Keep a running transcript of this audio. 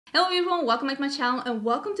Hello everyone, welcome back to my channel and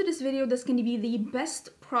welcome to this video that's going to be the best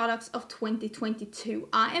products of 2022.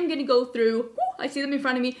 I am going to go through, I see them in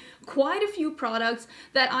front of me, quite a few products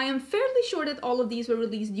that I am fairly sure that all of these were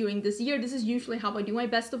released during this year. This is usually how I do my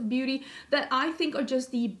best of beauty, that I think are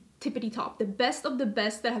just the tippity top, the best of the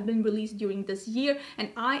best that have been released during this year,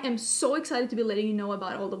 and I am so excited to be letting you know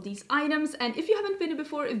about all of these items. And if you haven't been here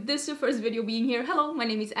before, if this is your first video being here, hello, my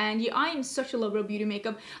name is Angie. I am such a lover of beauty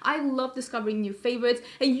makeup. I love discovering new favorites,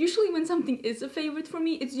 and usually when something is a favorite for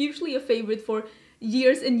me, it's usually a favorite for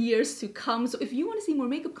years and years to come. So if you want to see more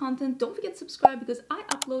makeup content, don't forget to subscribe because I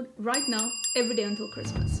upload right now every day until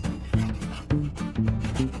Christmas.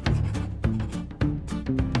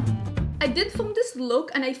 I did film this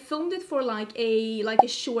look and I filmed it for like a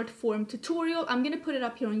short form tutorial. I'm gonna put it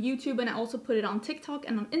up here on YouTube, and I also put it on TikTok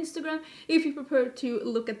and on Instagram if you prefer to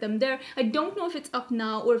look at them there. I don't know if it's up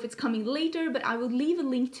now or if it's coming later, but I will leave a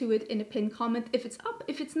link to it in a pinned comment if it's up.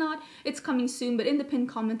 If it's not, it's coming soon, but in the pinned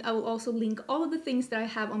comment I will also link all of the things that I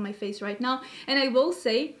have on my face right now. And I will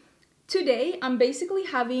say, today, I'm basically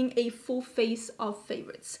having a full face of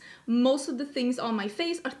favorites. Most of the things on my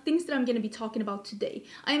face are things that I'm going to be talking about today.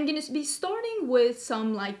 I am going to be starting with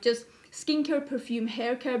some like just skincare, perfume,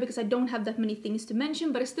 hair care, because I don't have that many things to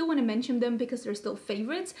mention, but I still want to mention them because they're still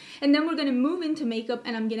favorites. And then we're going to move into makeup,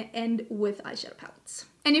 and I'm going to end with eyeshadow palettes.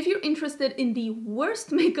 And if you're interested in the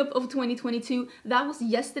worst makeup of 2022, that was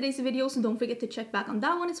yesterday's video, so don't forget to check back on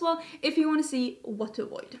that one as well if you want to see what to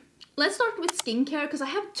avoid. Let's start with skincare because I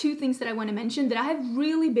have two things that I want to mention that I have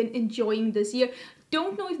really been enjoying this year.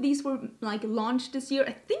 Don't know if these were like launched this year.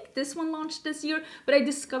 I think this one launched this year, but I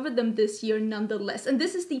discovered them this year nonetheless. And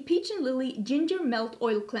this is the Peach and Lily Ginger Melt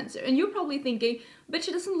Oil Cleanser. And you're probably thinking, but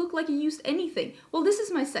she doesn't look like you used anything. Well, this is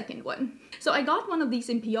my second one. So I got one of these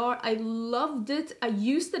in PR. I loved it. I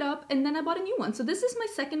used it up, and then I bought a new one. So this is my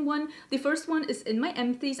second one. The first one is in my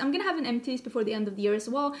empties. I'm gonna have an empties before the end of the year as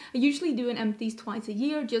well. I usually do an empties twice a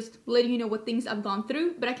year, just letting you know what things I've gone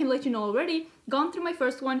through, but I can let you know already. Gone through my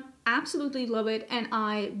first one, absolutely love it,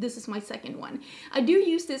 and this is my second one. I do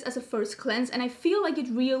use this as a first cleanse, and I feel like it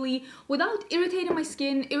really, without irritating my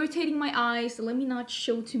skin, irritating my eyes, let me not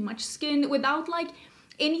show too much skin, without like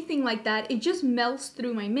anything like that, it just melts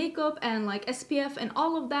through my makeup and like SPF and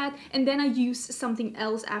all of that, and then I use something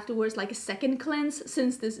else afterwards, like a second cleanse.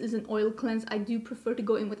 Since this is an oil cleanse, I do prefer to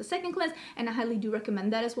go in with a second cleanse, and I highly do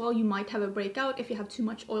recommend that as well. You might have a breakout if you have too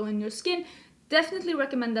much oil in your skin. Definitely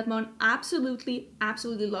recommend that one. Absolutely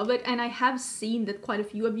love it. And I have seen that quite a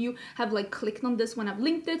few of you have like clicked on this when I've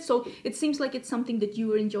linked it, so it seems like it's something that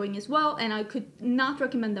you are enjoying as well, and I could not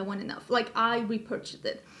recommend that one enough. Like, I repurchased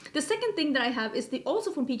it. The second thing that I have is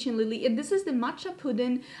also from Peach and Lily, and this is the Matcha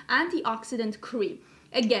Pudding Antioxidant Cream.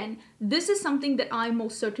 Again, this is something that I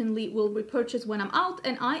most certainly will repurchase when I'm out,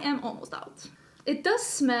 and I am almost out. It does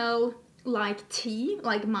smell like tea,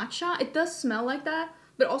 like matcha. It does smell like that,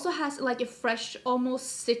 but also has like a fresh,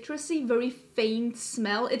 almost citrusy, very faint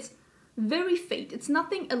smell. It's very faint. It's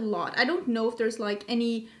nothing a lot. I don't know if there's like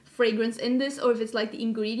any fragrance in this or if it's like the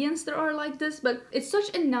ingredients that are like this, but it's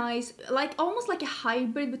such a nice, like almost like a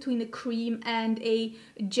hybrid between a cream and a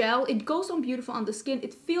gel. It goes on beautiful on the skin.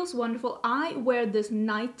 It feels wonderful. I wear this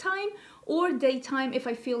nighttime or daytime if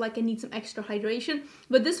I feel like I need some extra hydration,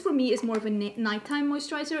 but this for me is more of a nighttime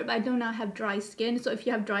moisturizer, but I do not have dry skin, so if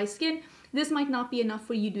you have dry skin, this might not be enough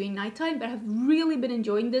for you doing nighttime. But I have really been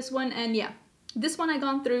enjoying this one, and yeah, this one I've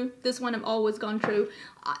gone through, this one I've always gone through.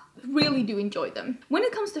 I really do enjoy them. When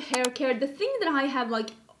it comes to hair care, the thing that I have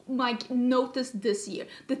like noticed this year,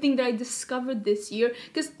 the thing that I discovered this year,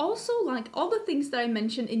 because also like all the things that I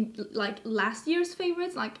mentioned in like last year's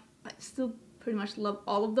favorites, like I still pretty much love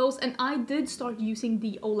all of those, and I did start using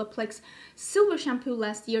the Olaplex Silver Shampoo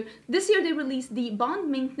last year. This year they released the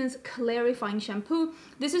Bond Maintenance Clarifying Shampoo.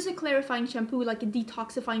 This is a clarifying shampoo, like a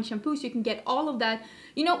detoxifying shampoo, so you can get all of that.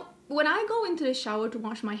 You know, when I go into the shower to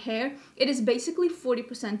wash my hair, it is basically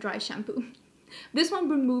 40% dry shampoo. This one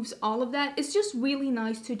removes all of that. It's just really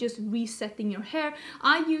nice to just resetting your hair.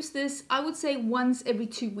 I use this, I would say once every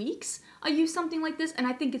 2 weeks. I use something like this, and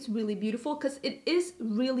I think it's really beautiful because it is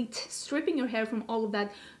really stripping your hair from all of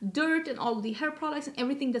that dirt and all of the hair products and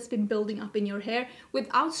everything that's been building up in your hair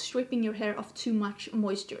without stripping your hair of too much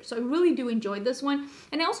moisture. So I really do enjoy this one.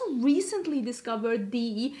 And I also recently discovered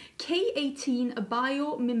the K18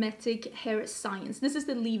 Biomimetic Hair Science. This is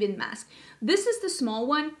the leave-in mask. This is the small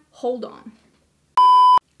one. Hold on.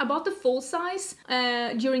 I bought the full size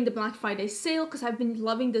during the Black Friday sale because I've been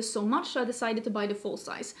loving this so much, so I decided to buy the full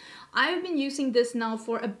size. I've been using this now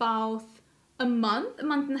for about a month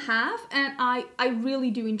and a half, and I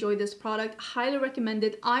really do enjoy this product. Highly recommend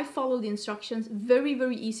it. I follow the instructions, very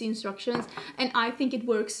easy instructions, and I think it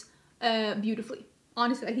works beautifully.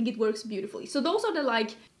 Honestly, I think it works beautifully. So those are the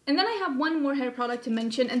like, and then I have one more hair product to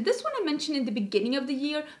mention, and this one I mentioned in the beginning of the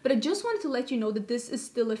year, but I just wanted to let you know that this is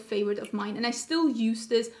still a favorite of mine, and I still use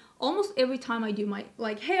this almost every time I do my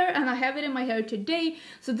hair, and I have it in my hair today.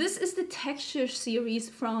 So this is the texture series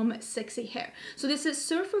from Sexy Hair. So this is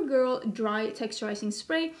Surfer Girl Dry Texturizing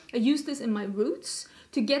Spray. I use this in my roots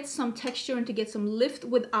to get some texture and to get some lift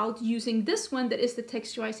without using this one that is the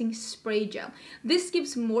texturizing spray gel. This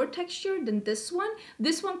gives more texture than this one.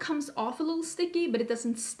 This one comes off a little sticky, but it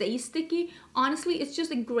doesn't stay sticky. Honestly, it's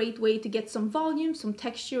just a great way to get some volume, some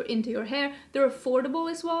texture into your hair. They're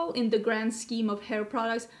affordable as well in the grand scheme of hair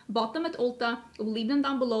products. Bought them at Ulta, I'll leave them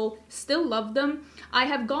down below. Still love them. I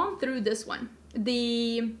have gone through this one.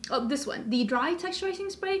 The dry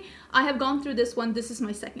texturizing spray. I have gone through this one. This is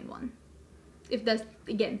my second one, if that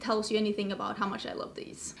again tells you anything about how much I love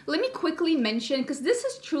these. Let me quickly mention, because this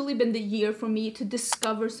has truly been the year for me to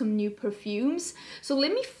discover some new perfumes. So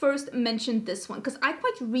let me first mention this one, because I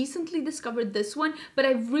quite recently discovered this one, but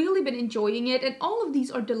I've really been enjoying it, and all of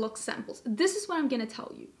these are deluxe samples. This is what I'm gonna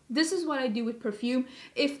tell you. This is what I do with perfume.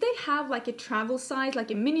 If they have like a travel size,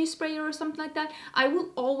 like a mini sprayer or something like that, I will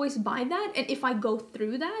always buy that. And if I go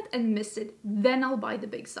through that and miss it, then I'll buy the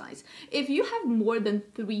big size. If you have more than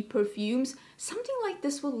 3 perfumes, something like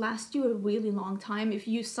this will last you a really long time. If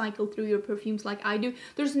you cycle through your perfumes like I do,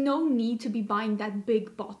 there's no need to be buying that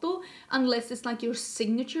big bottle unless it's like your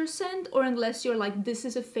signature scent, or unless you're like, this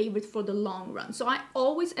is a favorite for the long run. So I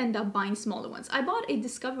always end up buying smaller ones. I bought a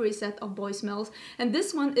discovery set of boy smells, and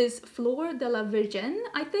this one is Flor de la Virgen,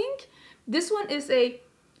 I think. This one is a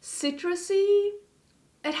citrusy,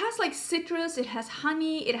 it has like citrus, it has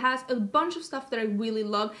honey, it has a bunch of stuff that I really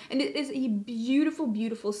love, and it is a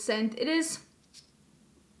beautiful scent. It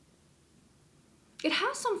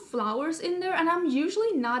has some flowers in there, and I'm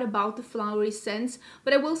usually not about the flowery scents,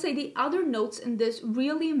 but I will say the other notes in this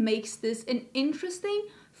really makes this an interesting,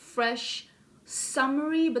 fresh,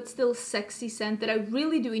 summery but still sexy scent that I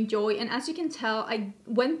really do enjoy. And as you can tell, I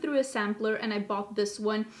went through a sampler and I bought this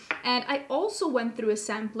one, and I also went through a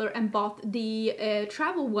sampler and bought the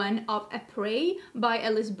travel one of Après by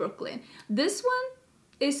Ellis Brooklyn. This one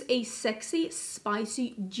is a sexy,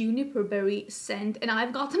 spicy juniper berry scent, and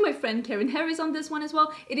I've gotten my friend Karen Harris on this one as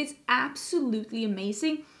well. It is absolutely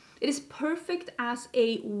amazing. It is perfect as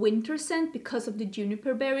a winter scent because of the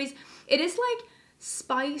juniper berries. It is like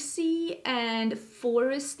spicy and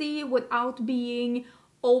foresty without being,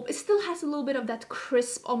 oh, it still has a little bit of that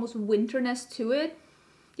crisp, almost winterness to it.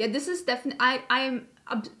 Yeah, this is definitely,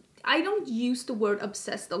 I don't use the word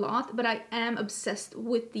obsessed a lot, but I am obsessed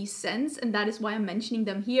with these scents, and that is why I'm mentioning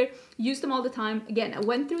them here. Use them all the time. Again, I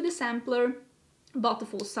went through the sampler, bought the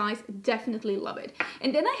full size, definitely love it.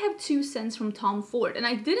 And then I have 2 scents from Tom Ford, and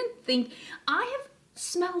I didn't think, I have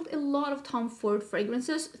smelled a lot of Tom Ford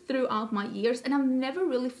fragrances throughout my years, and I've never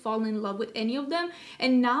really fallen in love with any of them,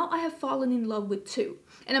 and now I have fallen in love with 2.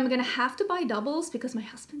 And I'm gonna have to buy doubles because my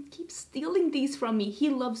husband keeps stealing these from me. He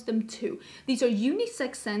loves them too. These are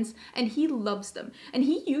unisex scents, and he loves them. And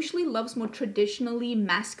he usually loves more traditionally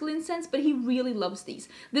masculine scents, but he really loves these.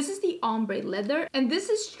 This is the Ombre Leather, and this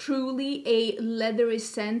is truly a leathery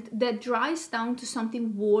scent that dries down to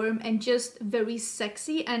something warm and just very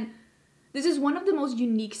sexy. And this is one of the most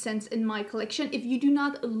unique scents in my collection. If you do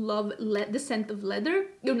not love the scent of leather,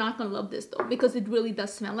 you're not gonna love this though, because it really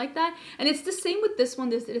does smell like that. And it's the same with this one,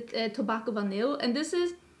 this Tobacco Vanille, and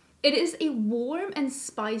it is a warm and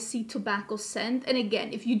spicy tobacco scent. And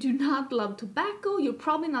again, if you do not love tobacco, you're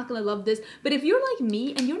probably not gonna love this. But if you're like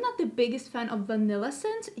me and you're not the biggest fan of vanilla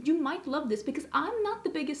scents, you might love this, because I'm not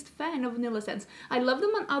the biggest fan of vanilla scents. I love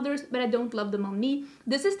them on others, but I don't love them on me.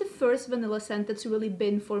 This is the first vanilla scent that's really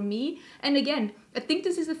been for me. And again, I think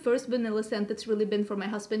this is the first vanilla scent that's really been for my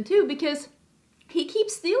husband too, because he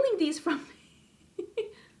keeps stealing these from me.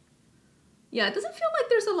 Yeah, it doesn't feel like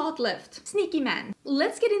there's a lot left. Sneaky man.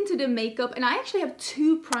 Let's get into the makeup, and I actually have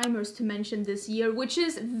 2 primers to mention this year, which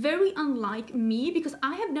is very unlike me because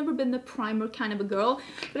I have never been the primer kind of a girl,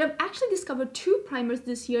 but I've actually discovered 2 primers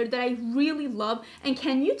this year that I really love. And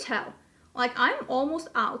can you tell? Like, I'm almost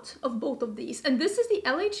out of both of these. And this is the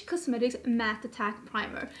LH Cosmetics Matte Attack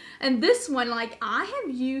Primer. And this one, like, I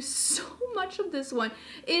have used so much of this one.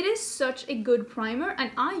 It is such a good primer,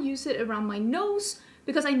 and I use it around my nose,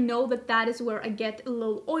 because I know that that is where I get a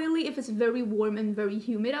little oily if it's very warm and very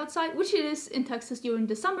humid outside, which it is in Texas during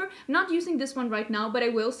the summer. I'm not using this one right now, but I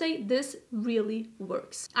will say this really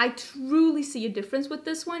works. I truly see a difference with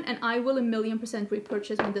this one, and I will 1,000,000%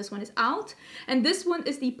 repurchase when this one is out. And this one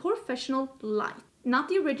is the Professional Light. Not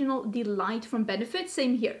the original, the Light from Benefit.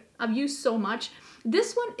 Same here. I've used so much.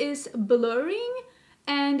 This one is blurring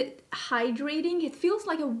and hydrating. It feels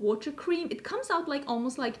like a water cream. It comes out like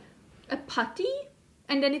almost like a putty,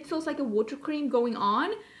 and then it feels like a water cream going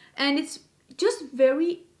on, and it's just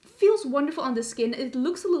feels wonderful on the skin. It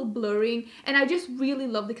looks a little blurring, and I just really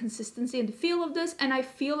love the consistency and the feel of this, and I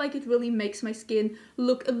feel like it really makes my skin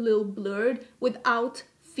look a little blurred without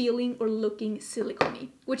feeling or looking silicone-y,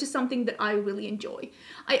 which is something that I really enjoy.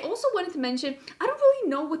 I also wanted to mention, I don't really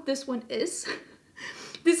know what this one is.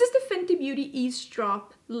 This is the Fenty Beauty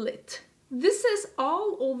Eavesdrop Lit. This is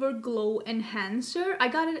All Over Glow Enhancer. I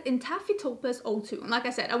got it in Taffy Topaz 02. And like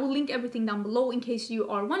I said, I will link everything down below in case you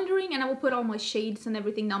are wondering, and I will put all my shades and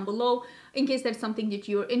everything down below in case that's something that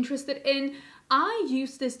you're interested in. I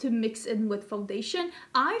use this to mix in with foundation.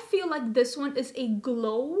 I feel like this one is a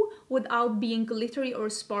glow without being glittery or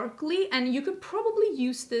sparkly, and you could probably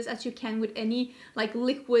use this as you can with any like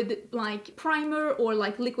liquid like primer or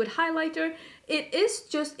like liquid highlighter. It is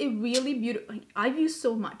just a really beautiful, I've used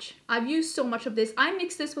so much of this. I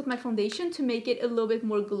mix this with my foundation to make it a little bit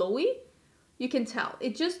more glowy. You can tell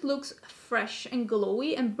it just looks fresh and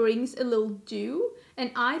glowy and brings a little dew, and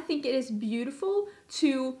I think it is beautiful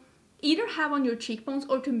to either have on your cheekbones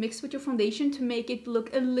or to mix with your foundation to make it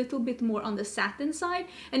look a little bit more on the satin side,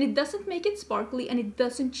 and it doesn't make it sparkly and it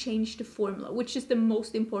doesn't change the formula, which is the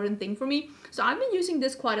most important thing for me. So I've been using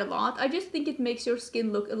this quite a lot. I just think it makes your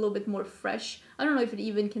skin look a little bit more fresh. I don't know if it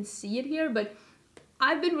even can see it here, but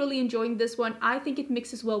I've been really enjoying this one. I think it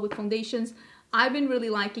mixes well with foundations. I've been really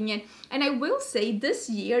liking it, and I will say this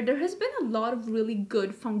year there has been a lot of really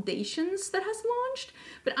good foundations that has launched,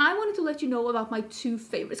 but I wanted to let you know about my 2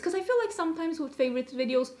 favorites, because I feel like sometimes with favorites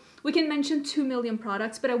videos we can mention 2 million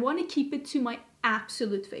products, but I want to keep it to my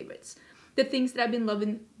absolute favorites, the things that I've been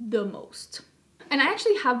loving the most. And I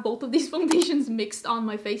actually have both of these foundations mixed on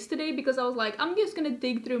my face today because I was like, I'm just gonna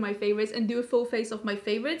dig through my favorites and do a full face of my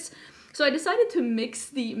favorites. So I decided to mix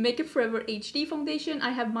the Make It Forever HD foundation.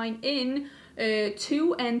 I have mine in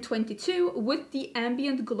 2 and 22 with the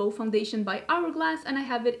Ambient Glow foundation by Hourglass, and I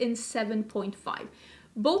have it in 7.5.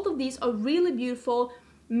 Both of these are really beautiful,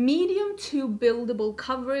 medium to buildable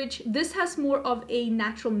coverage. This has more of a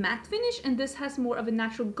natural matte finish, and this has more of a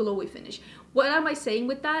natural glowy finish. What am I saying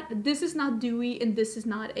with that? This is not dewy and this is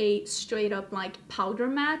not a straight up like powder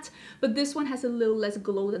matte, but this one has a little less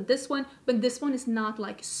glow than this one, but this one is not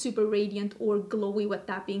like super radiant or glowy. With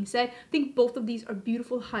that being said, I think both of these are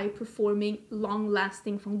beautiful, high performing, long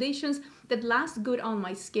lasting foundations that last good on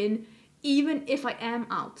my skin, even if I am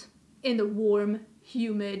out in the warm,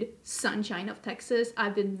 humid sunshine of Texas.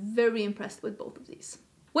 I've been very impressed with both of these.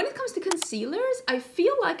 When it comes to concealers, I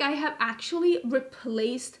feel like I have actually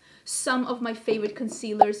replaced some of my favorite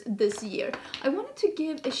concealers this year. I wanted to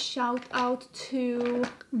give a shout out to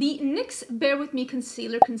the NYX Bear With Me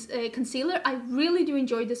concealer. I really do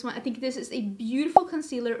enjoy this one. I think this is a beautiful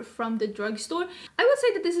concealer from the drugstore. I would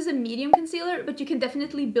say that this is a medium concealer, but you can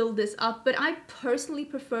definitely build this up. But I personally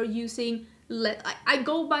prefer using I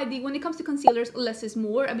go by the, when it comes to concealers, less is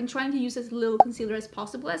more. I've been trying to use as little concealer as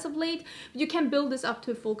possible as of late, but you can build this up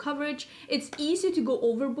to full coverage. It's easy to go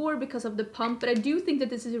overboard because of the pump, but I do think that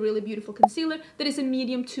this is a really beautiful concealer that is a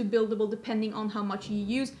medium to buildable depending on how much you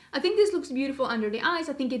use. I think this looks beautiful under the eyes.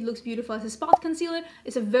 I think it looks beautiful as a spot concealer.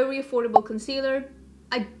 It's a very affordable concealer.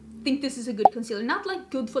 I think this is a good concealer. Not like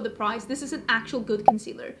good for the price. This is an actual good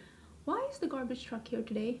concealer. Why is the garbage truck here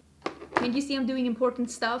today? Can you see I'm doing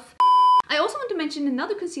important stuff? I also want to mention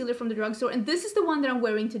another concealer from the drugstore, and this is the one that I'm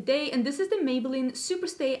wearing today, and this is the Maybelline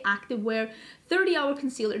Superstay Activewear 30-Hour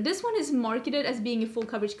Concealer. This one is marketed as being a full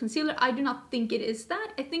coverage concealer. I do not think it is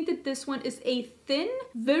that. I think that this one is a thin,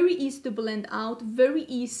 very easy to blend out, very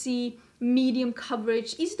easy, medium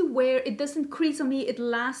coverage, easy to wear. It doesn't crease on me. It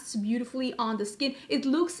lasts beautifully on the skin. It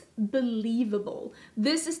looks believable.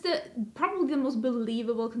 This is probably the most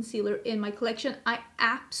believable concealer in my collection. I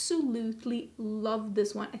absolutely love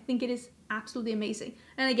this one. I think it is absolutely amazing.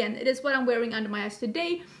 And again, it is what I'm wearing under my eyes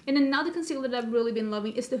today. And another concealer that I've really been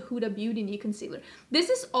loving is the Huda Beauty New Concealer. This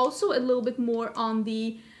is also a little bit more on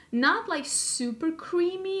the not like super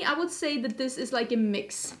creamy. I would say that this is like a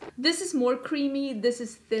mix. This is more creamy, this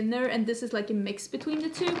is thinner, and this is like a mix between the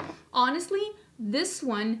two. Honestly, this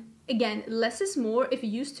one Again, less is more. If you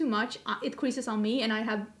use too much, it creases on me, and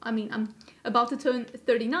I'm about to turn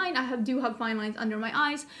 39. Do have fine lines under my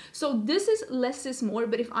eyes. So this is less is more,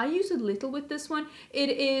 but if I use a little with this one, it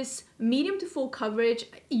is medium to full coverage.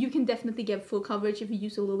 You can definitely get full coverage if you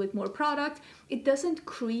use a little bit more product. It doesn't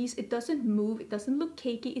crease, it doesn't move, it doesn't look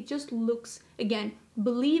cakey. It just looks, again,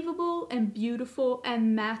 believable and beautiful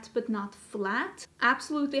and matte, but not flat.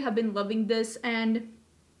 Absolutely have been loving this, and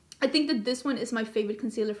I think that this one is my favorite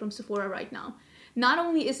concealer from Sephora right now. Not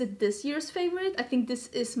only is it this year's favorite, I think this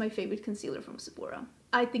is my favorite concealer from Sephora.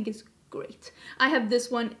 I think it's great. I have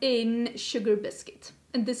this one in Sugar Biscuit.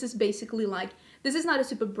 And this is basically like, this is not a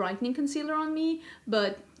super brightening concealer on me,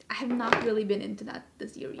 but I have not really been into that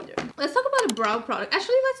this year either. Let's talk about a brow product.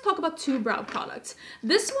 Actually, let's talk about two brow products.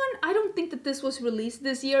 This one, I don't think that this was released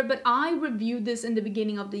this year, but I reviewed this in the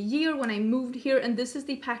beginning of the year when I moved here, and this is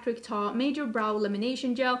the Patrick Ta Major Brow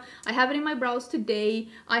Lamination Gel. I have it in my brows today.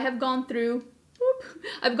 I have gone through,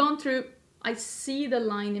 I see the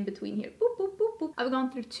line in between here. Boop, boop, boop, boop. I've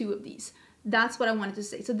gone through two of these. That's what I wanted to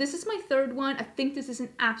say. So this is my third one. I think this is an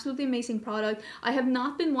absolutely amazing product. I have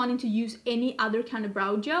not been wanting to use any other kind of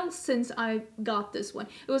brow gel since I got this one.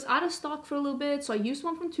 It was out of stock for a little bit, so I used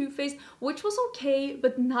one from Too Faced, which was okay,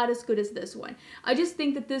 but not as good as this one. I just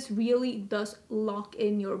think that this really does lock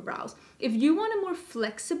in your brows. If you want a more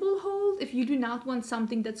flexible hold, if you do not want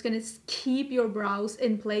something that's gonna keep your brows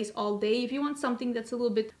in place all day, if you want something that's a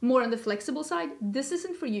little bit more on the flexible side, this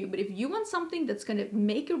isn't for you. But if you want something that's gonna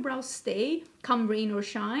make your brows stay, come rain or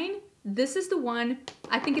shine, this is the one.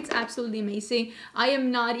 I think it's absolutely amazing. I am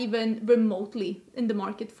not even remotely in the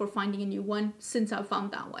market for finding a new one since I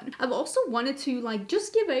found that one. I've also wanted to like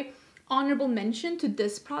just give a honorable mention to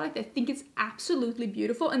this product. I think it's absolutely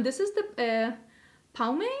beautiful, and this is the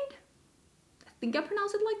pomade. I think I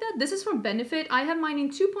pronounce it like that. This is from Benefit. I have mine in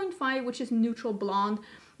 2.5, which is neutral blonde.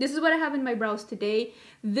 This is what I have in my brows today.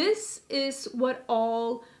 This is what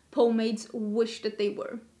all pomades wish that they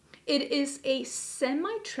were. It is a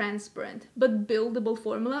semi-transparent but buildable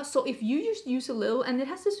formula. So if you just use a little, and it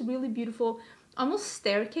has this really beautiful almost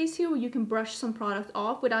staircase here where you can brush some product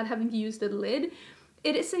off without having to use the lid.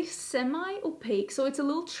 It is a semi-opaque, so it's a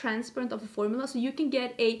little transparent of a formula, so you can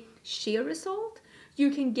get a sheer result.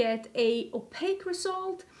 You can get a opaque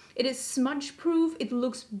result. It is smudge proof. It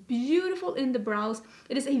looks beautiful in the brows.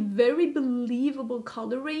 It is a very believable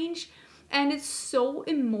color range, and it's so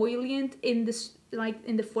emollient in this, like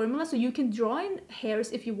in the formula, so you can draw in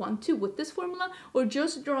hairs if you want to with this formula, or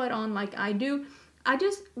just draw it on like I do.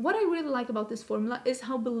 What I really like about this formula is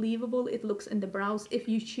how believable it looks in the brows if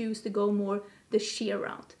you choose to go more the sheer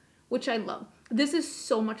route, which I love. This is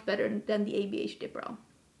so much better than the ABH Dip Brow.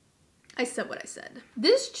 I said what I said.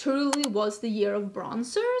 This truly was the year of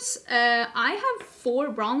bronzers. I have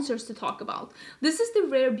 4 bronzers to talk about. This is the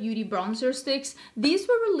Rare Beauty bronzer sticks. These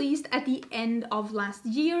were released at the end of last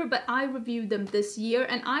year, but I reviewed them this year,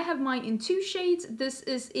 and I have mine in 2 shades. This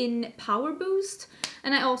is in Power Boost,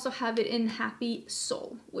 and I also have it in Happy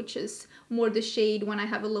Soul, which is more the shade when I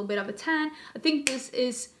have a little bit of a tan. I think this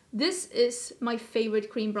is my favorite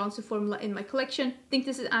cream bronzer formula in my collection. I think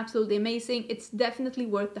this is absolutely amazing. It's definitely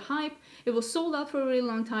worth the hype. It was sold out for a really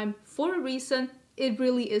long time for a reason. It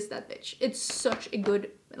really is that bitch. It's such a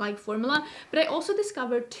good formula. But I also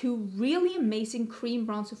discovered 2 really amazing cream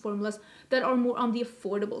bronzer formulas that are more on the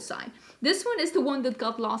affordable side. This one is the one that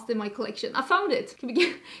got lost in my collection. I found it.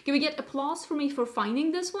 Can we get applause for me for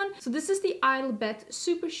finding this one? So this is the I'll Bet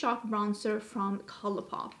Super Shock Bronzer from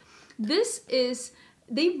ColourPop. This is...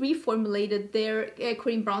 They reformulated their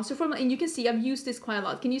cream bronzer formula, and you can see I've used this quite a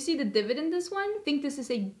lot. Can you see the divot in this one? I think this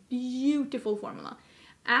is a beautiful formula.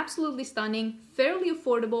 Absolutely stunning, fairly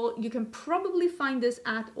affordable. You can probably find this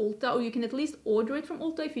at Ulta, or you can at least order it from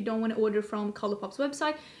Ulta if you don't want to order from ColourPop's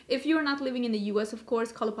website. If you're not living in the US, of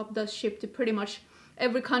course, ColourPop does ship to pretty much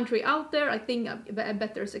every country out there. I think, I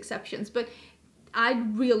bet there's exceptions, but I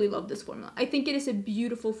really love this formula. I think it is a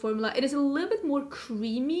beautiful formula. It is a little bit more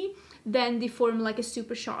creamy than the formula like a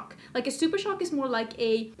Super Shock. Like a Super Shock is more like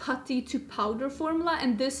a putty to powder formula,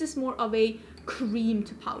 and this is more of a cream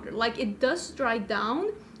to powder. Like it does dry down,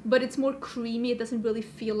 but it's more creamy. It doesn't really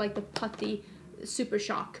feel like the putty Super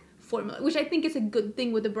Shock formula, which I think is a good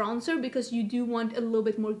thing with the bronzer, because you do want a little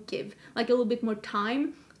bit more give, like a little bit more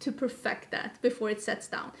time to perfect that before it sets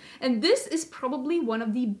down. And this is probably one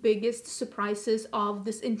of the biggest surprises of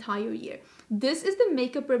this entire year. This is the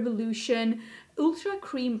Makeup Revolution Ultra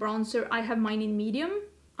Cream Bronzer. I have mine in medium.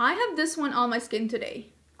 I have this one on my skin today.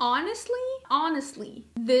 Honestly,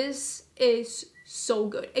 this is so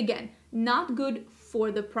good. Again, not good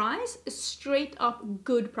for the price. A straight up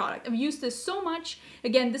good product. I've used this so much.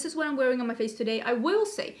 Again, this is what I'm wearing on my face today. I will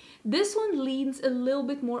say this one leans a little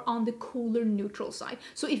bit more on the cooler neutral side.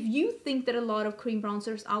 So if you think that a lot of cream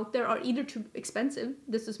bronzers out there are either too expensive,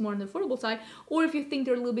 this is more on the affordable side, or if you think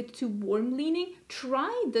they're a little bit too warm leaning,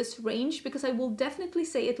 try this range, because I will definitely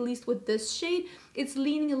say, at least with this shade, it's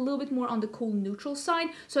leaning a little bit more on the cool neutral side.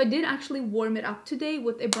 So I did actually warm it up today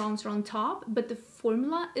with a bronzer on top, but the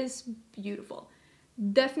formula is beautiful.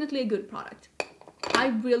 Definitely a good product. I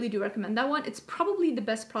really do recommend that one. It's probably the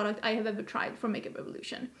best product I have ever tried from Makeup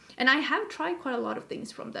Revolution. And I have tried quite a lot of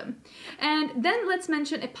things from them. And then let's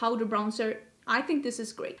mention a powder bronzer. I think this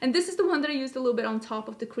is great. And this is the one that I used a little bit on top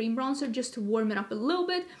of the cream bronzer just to warm it up a little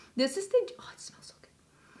bit. This is the... oh, it smells so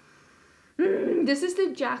good. This is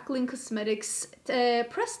the Jaclyn Cosmetics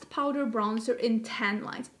pressed powder bronzer in tan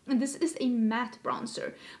lines. And this is a matte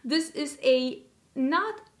bronzer. This is a...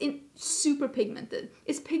 not in super pigmented.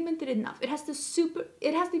 It's pigmented enough. It has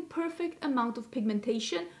the perfect amount of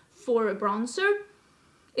pigmentation for a bronzer.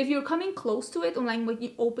 If you're coming close to it, or like when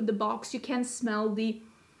you open the box, you can smell the...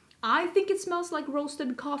 I think it smells like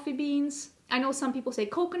roasted coffee beans. I know some people say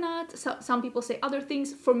coconut, some people say other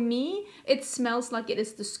things. For me, it smells like it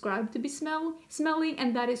is described to be smelling,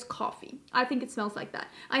 and that is coffee. I think it smells like that.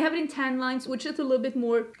 I have it in tan lines, which is a little bit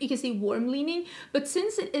more, you can see, warm leaning. But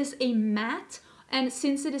since it is a matte, and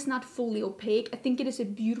since it is not fully opaque, I think it is a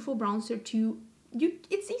beautiful bronzer to...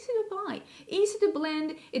 it's easy to apply, easy to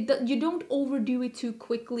blend. You don't overdo it too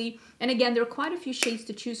quickly. And again, there are quite a few shades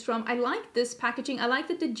to choose from. I like this packaging. I like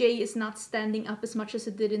that the J is not standing up as much as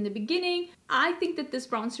it did in the beginning. I think that this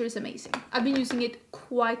bronzer is amazing. I've been using it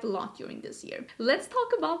quite a lot during this year. Let's talk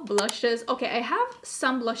about blushes. Okay, I have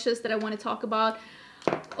some blushes that I want to talk about.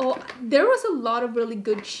 Oh, there was a lot of really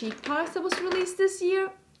good cheek products that was released this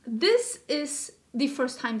year. This is the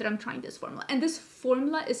first time that I'm trying this formula, and this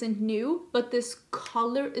formula isn't new, but this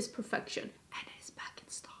color is perfection, and it is back in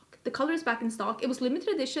stock. The color is back in stock. It was limited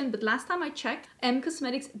edition, but last time I checked,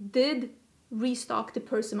 Cosmetics did restock the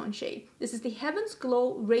Persimmon shade. This is the Heaven's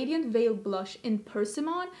Glow Radiant Veil Blush in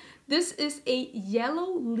Persimmon. This is a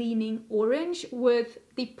yellow leaning orange with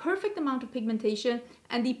the perfect amount of pigmentation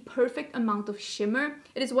and the perfect amount of shimmer.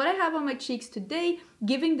 It is what I have on my cheeks today,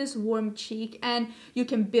 giving this warm cheek, and you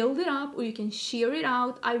can build it up or you can sheer it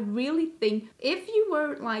out. I really think if you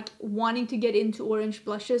were like wanting to get into orange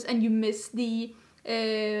blushes and you miss the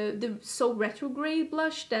So Retrograde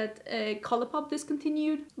blush that Colourpop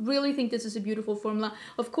discontinued, really think this is a beautiful formula.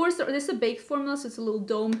 Of course, this is a baked formula, so it's a little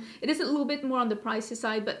dome. It is a little bit more on the pricey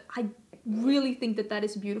side, but I really think that that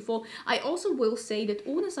is beautiful. I also will say that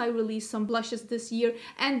Oden released some blushes this year,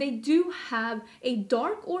 and they do have a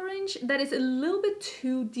dark orange that is a little bit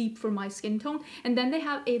too deep for my skin tone, and then they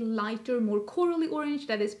have a lighter, more corally orange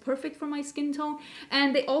that is perfect for my skin tone,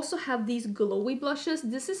 and they also have these glowy blushes.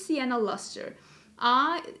 This is Sienna Luster.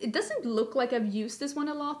 It doesn't look like I've used this one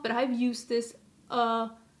a lot, but I've used this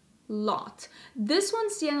a lot. This one,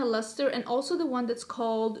 Sienna Luster, and also the one that's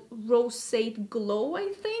called Rosate Glow,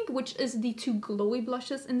 I think, which is the two glowy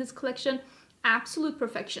blushes in this collection. Absolute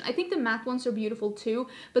perfection. I think the matte ones are beautiful too,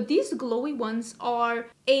 but these glowy ones are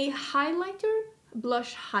a highlighter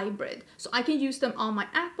blush hybrid. So I can use them on my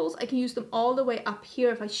apples, I can use them all the way up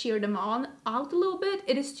here if I shear them out a little bit.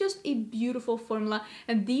 It is just a beautiful formula,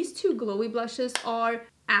 and these two glowy blushes are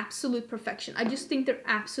absolute perfection. I just think they're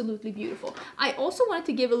absolutely beautiful. I also wanted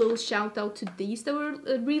to give a little shout out to these that were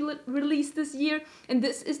released this year, and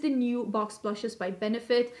this is the new Box Blushes by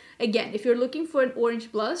Benefit. Again, if you're looking for an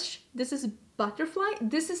orange blush, this is Butterfly.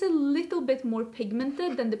 This is a little bit more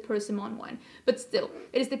pigmented than the Persimmon one, but still,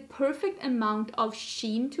 it is the perfect amount of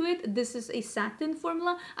sheen to it. This is a satin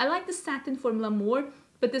formula. I like the satin formula more,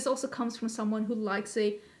 but this also comes from someone who likes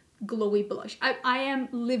a glowy blush. I am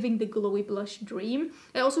living the glowy blush dream.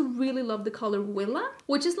 I also really love the color Willa,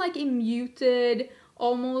 which is like a muted,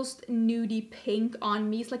 almost nudie pink on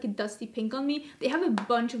me. It's like a dusty pink on me. They have a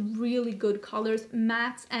bunch of really good colors,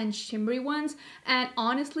 mattes and shimmery ones, and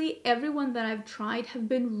honestly, everyone that I've tried have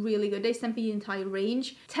been really good. They sent me the entire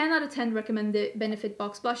range. 10 out of 10 recommend the Benefit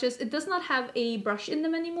Box Blushes. It does not have a brush in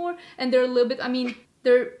them anymore, and they're a little bit, I mean,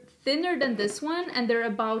 they're thinner than this one, and they're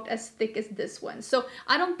about as thick as this one. So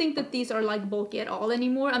I don't think that these are like bulky at all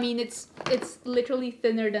anymore. I mean, it's literally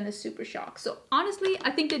thinner than a Super Shock. So honestly,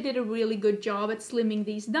 I think they did a really good job at slimming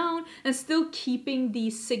these down and still keeping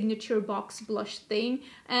the signature box blush thing.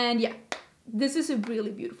 And yeah, this is a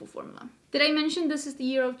really beautiful formula. Did I mention this is the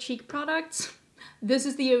year of cheek products? This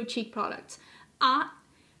is the year of cheek products.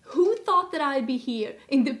 Who thought that I'd be here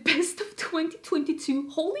in the best of 2022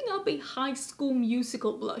 holding up a High School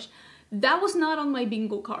Musical blush? That was not on my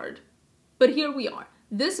bingo card. But here we are.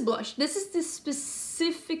 This blush, this is the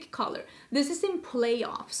specific color. This is in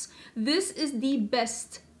Playoffs. This is the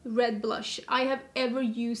best red blush I have ever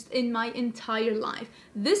used in my entire life.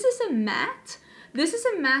 This is a matte. This is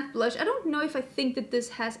a matte blush. I don't know if I think that this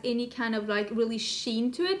has any kind of like really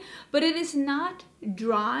sheen to it, but it is not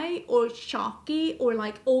dry or chalky or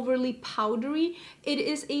like overly powdery. It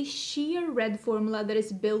is a sheer red formula that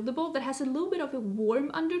is buildable, that has a little bit of a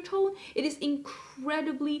warm undertone. It is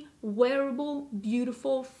incredibly wearable,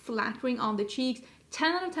 beautiful, flattering on the cheeks.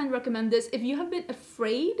 10 out of 10 recommend this. If you have been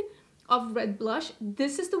afraid of red blush,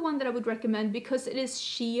 this is the one that I would recommend because it is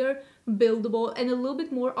sheer, buildable, and a little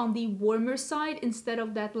bit more on the warmer side instead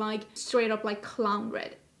of that like straight up like clown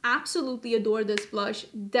red. Absolutely adore this blush.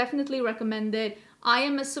 Definitely recommend it. I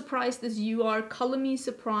am as surprised as you are. Color me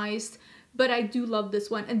surprised. But I do love this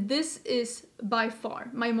one, and this is by far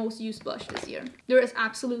my most used blush this year. There is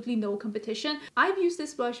absolutely no competition. I've used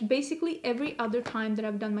this blush basically every other time that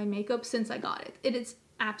I've done my makeup since I got it. It is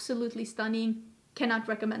absolutely stunning. Cannot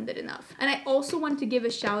recommend it enough. And I also want to give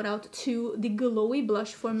a shout out to the glowy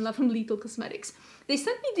blush formula from Nomad Cosmetics. They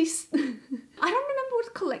sent me these, I don't remember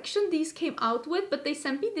what collection these came out with, but they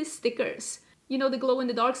sent me these stickers. You know, the glow in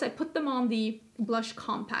the darks. I put them on the blush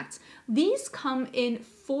compacts. These come in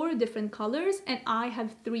 4 different colors and I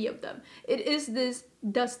have 3 of them. It is this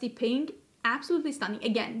dusty pink, absolutely stunning.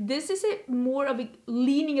 Again, this is more of a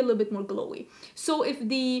leaning a little bit more glowy. So if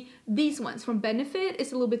these ones from Benefit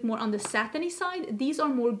is a little bit more on the satiny side, these are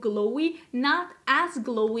more glowy, not as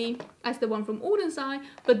glowy as the one from Oden's eye,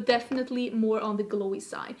 but definitely more on the glowy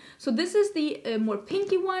side. So this is the more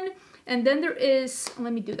pinky one, and then there is,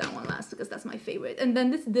 let me do that one last because that's my favorite. And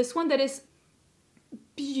then this one that is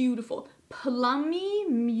beautiful, plummy,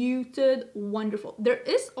 muted, wonderful. There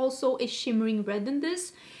is also a shimmering red in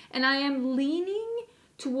this, and I am leaning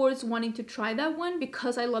towards wanting to try that one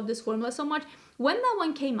because I love this formula so much. When that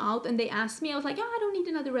one came out and they asked me, I was like, yeah, I don't need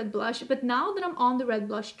another red blush. But now that I'm on the red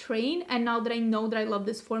blush train, and now that I know that I love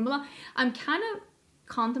this formula, I'm kind of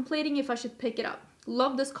contemplating if I should pick it up.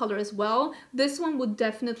 Love this color as well. This one would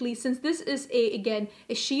definitely, since this is again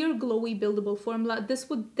a sheer glowy buildable formula, this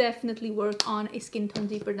would definitely work on a skin tone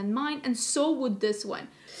deeper than mine, and so would this one.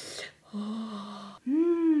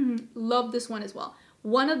 Love this one as well.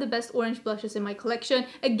 One of the best orange blushes in my collection.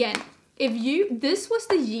 Again, this was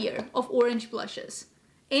the year of orange blushes.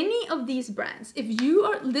 Any of these brands, if you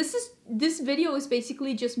are, this video is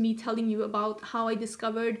basically just me telling you about how I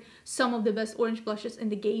discovered some of the best orange blushes in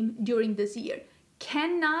the game during this year.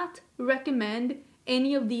 Cannot recommend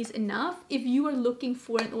any of these enough if you are looking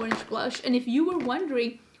for an orange blush, and if you were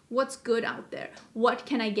wondering what's good out there, what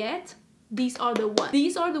can I get, these are the ones.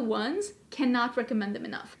 These are the ones. Cannot recommend them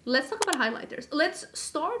enough. Let's talk about highlighters. Let's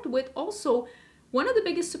start with also one of the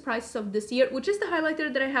biggest surprises of this year, which is the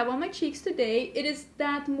highlighter that I have on my cheeks today. It is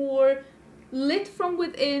that more lit from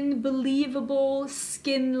within, believable,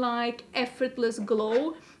 skin-like, effortless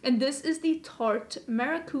glow. And this is the Tarte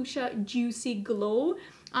Maracuja Juicy Glow.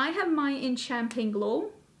 I have mine in Champagne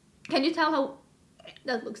Glow. Can you tell how...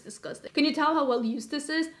 That looks disgusting. Can you tell how well used this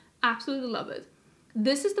is? Absolutely love it.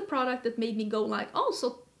 This is the product that made me go like, oh,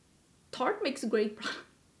 so Tarte makes a great product.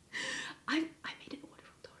 I made an order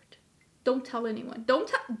from Tarte. Don't tell anyone. Don't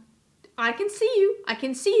tell... I can see you. I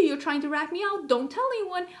can see you. You're trying to rat me out. Don't tell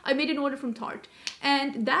anyone. I made an order from Tarte.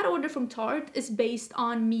 And that order from Tarte is based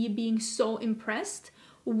on me being so impressed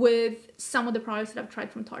with some of the products that I've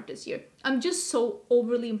tried from Tarte this year. I'm just so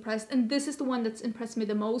overly impressed, and this is the one that's impressed me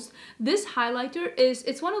the most. This highlighter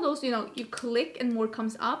it's one of those, you know, you click and more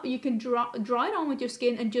comes up. You can draw it on with your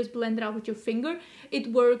skin and just blend it out with your finger.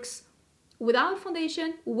 It works without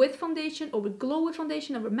foundation, with foundation, over glow with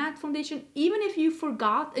foundation, over matte foundation. Even if you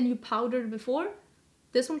forgot and you powdered before,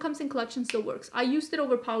 this one comes in clutch and still works. I used it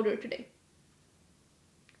over powder today.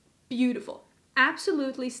 Beautiful.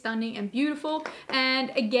 Absolutely stunning and beautiful. And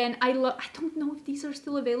again, I don't know if these are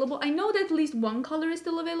still available. I know that at least one color is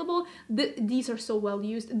still available. These are so well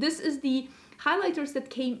used. This is the highlighters that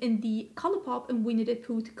came in the Colourpop and Winnie the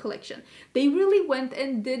Pooh collection. They really went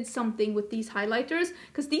and did something with these highlighters,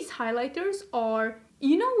 because these highlighters are,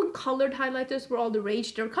 you know, when colored highlighters were all the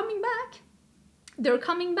rage, they're coming back. They're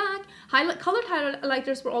coming back. Colored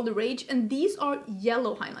highlighters were all the rage, and these are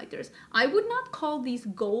yellow highlighters. I would not call these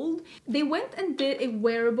gold. They went and did a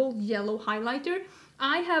wearable yellow highlighter.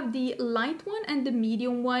 I have the light one and the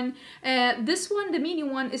medium one. This one, the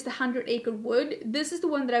medium one, is the 100 Acre Wood. This is the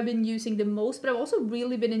one that I've been using the most, but I've also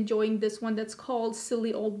really been enjoying this one that's called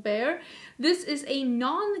Silly Old Bear. This is a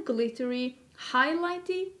non-glittery,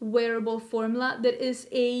 highlighty, wearable formula that is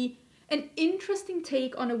an interesting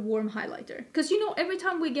take on a warm highlighter. Because you know, every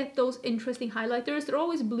time we get those interesting highlighters, they're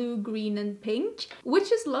always blue, green, and pink,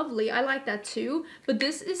 which is lovely. I like that too. But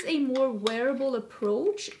this is a more wearable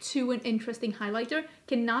approach to an interesting highlighter.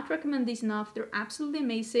 Cannot recommend these enough. They're absolutely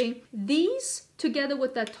amazing. These, together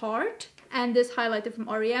with that Tarte and this highlighter from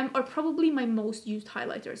REM, are probably my most used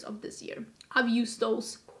highlighters of this year. I've used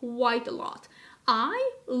those quite a lot.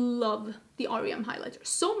 I love the REM highlighter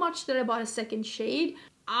so much that I bought a second shade.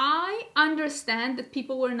 I understand that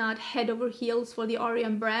people were not head over heels for the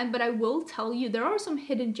REM brand, but I will tell you there are some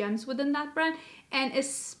hidden gems within that brand, and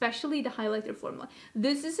especially the highlighter formula.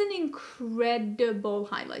 This is an incredible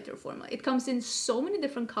highlighter formula. It comes in so many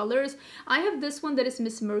different colors. I have this one that is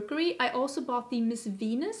Miss Mercury. I also bought the Miss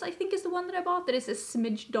Venus, I think is the one that I bought, that is a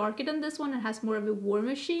smidge darker than this one and has more of a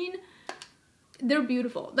warmer sheen. They're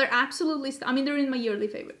beautiful. They're absolutely, I mean, they're in my yearly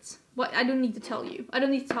favorites. What, I don't need to tell you. I don't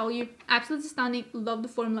need to tell you. Absolutely stunning. Love the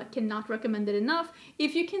formula. Cannot recommend it enough.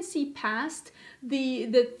 If you can see past the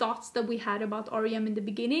thoughts that we had about REM in the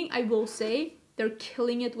beginning, I will say they're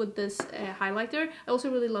killing it with this highlighter. I also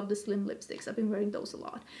really love the slim lipsticks. I've been wearing those a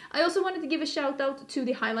lot. I also wanted to give a shout out to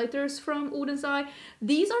the highlighters from Oden's Eye.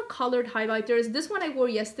 These are colored highlighters. This one I wore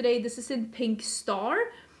yesterday. This is in Pink Star.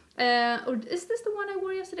 Or is this the one I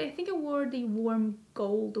wore yesterday? I think I wore the warm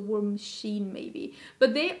gold, the warm sheen maybe.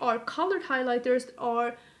 But they are colored highlighters that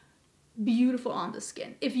are beautiful on the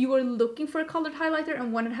skin. If you are looking for a colored highlighter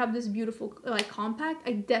and want to have this beautiful like compact,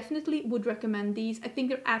 I definitely would recommend these. I think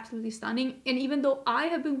they're absolutely stunning. And even though I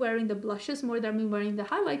have been wearing the blushes more than I've been wearing the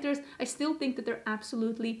highlighters, I still think that they're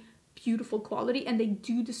absolutely beautiful quality, and they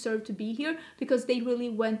do deserve to be here because they really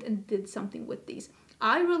went and did something with these.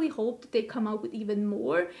 I really hope that they come out with even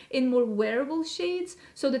more in more wearable shades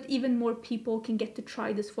so that even more people can get to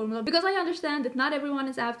try this formula, because I understand that not everyone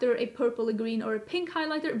is after a purple, a green, or a pink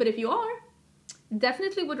highlighter, but if you are,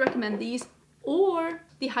 definitely would recommend these or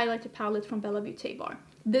the highlighter palette from Bella Beauty Bar.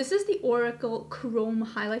 This is the Oracle Chrome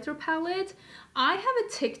highlighter palette. I have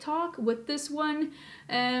a TikTok with this one.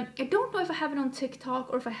 I don't know if I have it on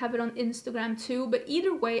TikTok or if I have it on Instagram too, but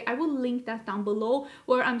either way, I will link that down below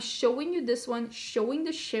where I'm showing you this one, showing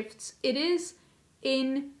the shifts. It is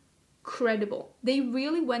incredible. They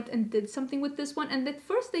really went and did something with this one. And at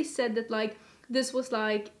first they said that like, this was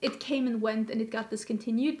like, it came and went and it got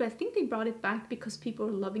discontinued, but I think they brought it back because people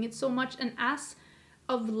are loving it so much. And as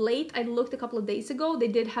of late, I looked a couple of days ago, they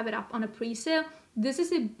did have it up on a pre-sale. This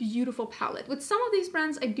is a beautiful palette. With some of these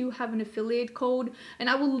brands, I do have an affiliate code, and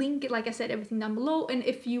I will link it, like I said, everything down below. And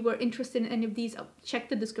if you were interested in any of these, check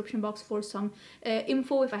the description box for some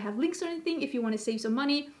info if I have links or anything, if you want to save some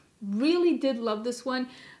money. Really did love this one.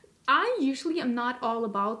 I usually am not all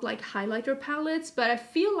about like highlighter palettes, but I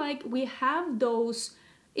feel like we have those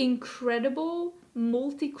incredible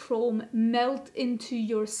multi-chrome melt into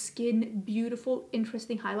your skin beautiful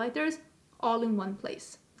interesting highlighters all in one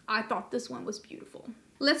place. I thought this one was beautiful.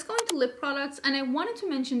 Let's go into lip products, and I wanted to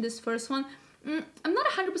mention this first one. I'm not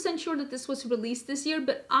 100% sure that this was released this year,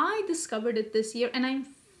 but I discovered it this year, and I'm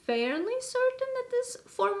fairly certain that this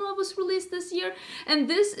formula was released this year. And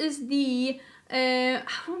this is the I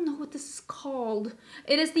don't know what this is called.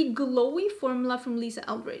 It is the glowy formula from Lisa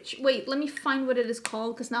Eldridge. Wait, let me find what it is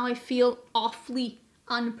called, because now I feel awfully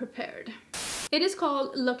unprepared. It is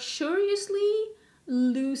called Luxuriously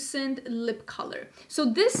Lucent Lip Color. So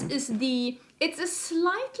this is it's a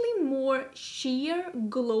slightly more sheer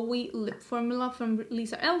glowy lip formula from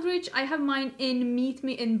Lisa Eldridge. I have mine in Meet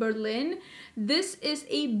Me in Berlin. This is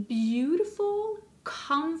a beautiful,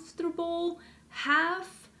 comfortable,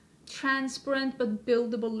 half transparent but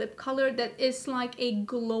buildable lip color that is like a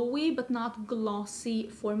glowy but not glossy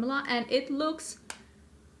formula, and it looks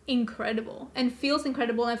incredible and feels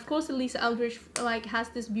incredible. And of course Lisa Eldridge like has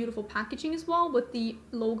this beautiful packaging as well with the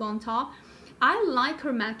logo on top. I like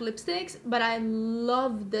her matte lipsticks, but I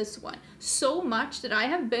love this one so much that I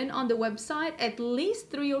have been on the website at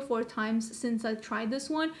least 3 or 4 times since I tried this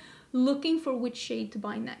one, looking for which shade to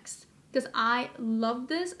buy next, because I love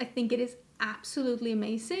this. I think it is absolutely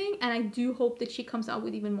amazing, and I do hope that she comes out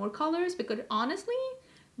with even more colors, because honestly,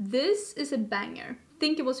 this is a banger. I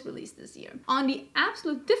think it was released this year. On the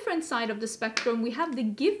absolute different side of the spectrum, we have the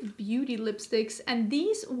Give Beauty lipsticks, and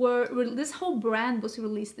this whole brand was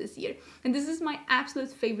released this year, and this is my absolute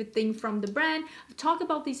favorite thing from the brand. I've talked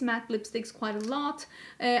about these matte lipsticks quite a lot.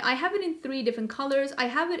 I have it in 3 different colors. I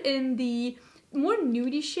have it in the more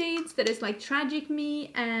nudie shades, that is like Tragic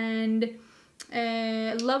Me and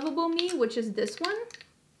Lovable Me, which is this one,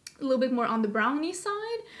 a little bit more on the brownie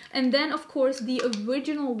side, and then of course the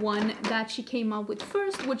original one that she came out with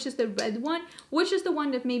first, which is the red one, which is the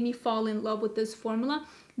one that made me fall in love with this formula.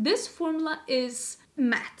 This formula is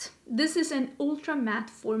matte. This is an ultra matte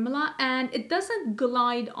formula, and it doesn't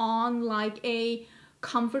glide on like a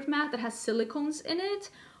comfort matte that has silicones in it,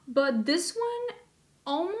 but this one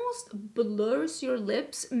almost blurs your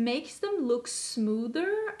lips, makes them look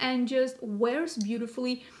smoother, and just wears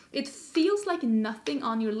beautifully. It feels like nothing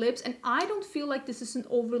on your lips, and I don't feel like this is an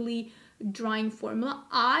overly drying formula.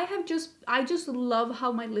 I just love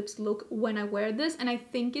how my lips look when I wear this, and I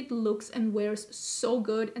think it looks and wears so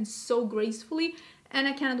good and so gracefully, and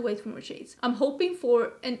I cannot wait for more shades. I'm hoping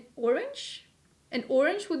for an orange. An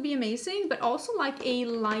orange would be amazing, but also like a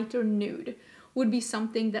lighter nude would be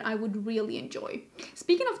something that I would really enjoy.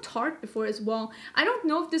 Speaking of Tarte before as well, I don't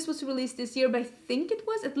know if this was released this year, but I think it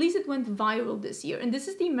was. At least it went viral this year. And this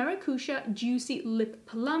is the Maracuja Juicy Lip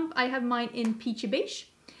Plump. I have mine in Peachy Beige.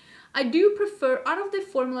 I do prefer, out of the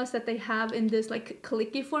formulas that they have in this like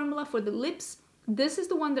clicky formula for the lips, this is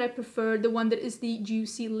the one that I prefer, the one that is the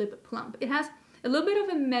Juicy Lip Plump. It has a little bit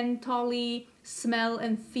of a mentholy smell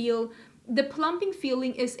and feel. The plumping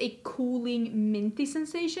feeling is a cooling minty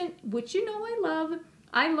sensation, which you know I love.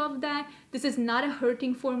 I love that. This is not a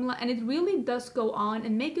hurting formula, and it really does go on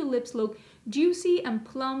and make your lips look juicy and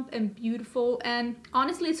plump and beautiful, and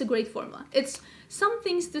honestly it's a great formula. It's some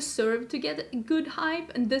things deserve to get a good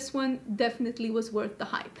hype, and this one definitely was worth the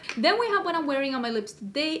hype. Then we have what I'm wearing on my lips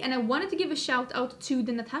today, and I wanted to give a shout out to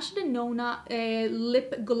the Natasha Denona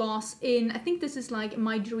lip gloss in, I think this is like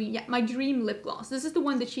my dream lip gloss. This is the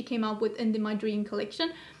one that she came out with in the My Dream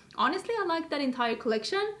collection. Honestly, I like that entire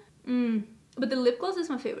collection. But the lip gloss is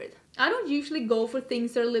my favorite. I don't usually go for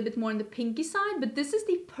things that are a little bit more on the pinky side, but this is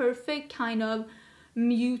the perfect kind of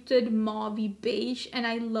muted mauvey beige, and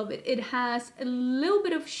I love it. It has a little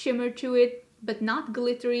bit of shimmer to it, but not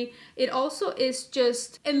glittery. It also is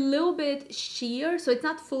just a little bit sheer, so it's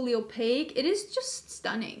not fully opaque. It is just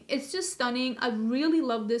stunning. It's just stunning. I really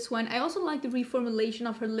love this one. I also like the reformulation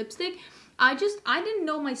of her lipstick. I didn't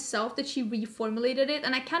know myself that she reformulated it,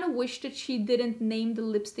 and I kind of wish that she didn't name the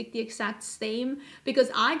lipstick the exact same, because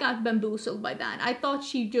I got bamboozled by that. I thought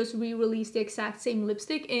she just re-released the exact same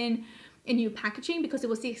lipstick in new packaging because it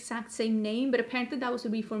was the exact same name, but apparently that was a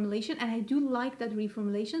reformulation, and I do like that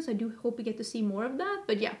reformulation, so I do hope we get to see more of that.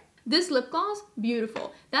 But yeah, this lip gloss,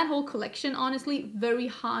 beautiful. That whole collection, honestly, very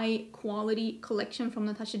high quality collection from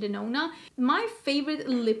Natasha Denona. My favorite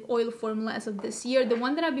lip oil formula as of this year, the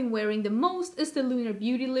one that I've been wearing the most, is the Lunar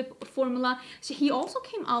Beauty lip formula. So he also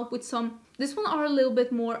came out with some, this one are a little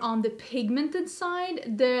bit more on the pigmented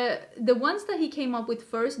side. The ones that he came up with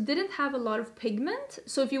first didn't have a lot of pigment,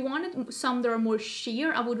 so if you wanted some that are more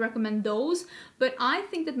sheer, I would recommend those. But I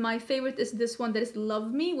think that my favorite is this one that is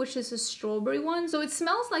Love Me, which is a strawberry one. So it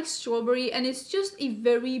smells like strawberry, and it's just a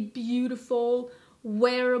very beautiful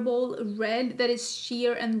wearable red that is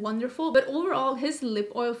sheer and wonderful. But overall, his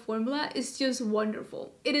lip oil formula is just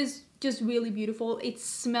wonderful. It is just really beautiful. It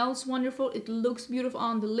smells wonderful. It looks beautiful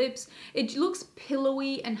on the lips. It looks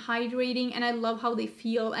pillowy and hydrating, and I love how they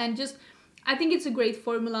feel, and just I think it's a great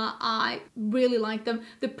formula. I really like them.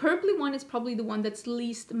 The purpley one is probably the one that's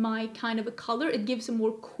least my kind of a color. It gives a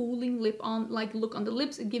more cooling look on the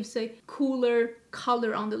lips. It gives a cooler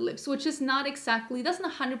color on the lips, which is not exactly,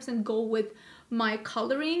 doesn't 100% go with my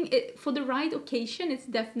coloring. For the right occasion, it's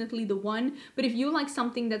definitely the one. But if you like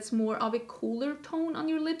something that's more of a cooler tone on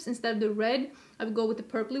your lips instead of the red, I would go with the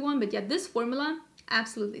purpley one. But yeah, this formula,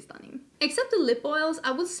 absolutely stunning. Except the lip oils,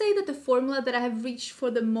 I would say that the formula that I have reached for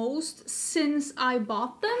the most since I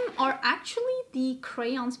bought them are actually the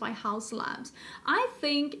crayons by Haus Labs. I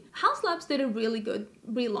think Haus Labs did a really good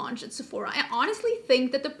relaunch at Sephora. I honestly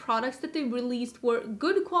think that the products that they released were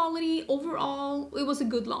good quality. Overall, it was a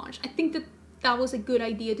good launch. I think that was a good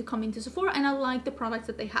idea to come into Sephora, and I like the products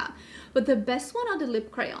that they have. But the best one are the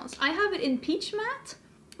lip crayons. I have it in Peach Matte,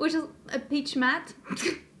 which is a peach matte.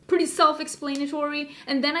 Pretty self-explanatory.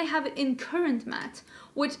 And then I have it in Currant Matte,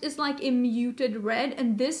 which is like a muted red,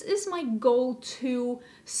 and this is my go-to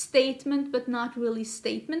statement but not really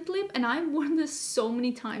statement lip, and I've worn this so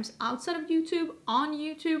many times outside of YouTube, on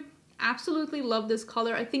YouTube. Absolutely love this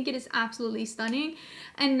color. I think it is absolutely stunning,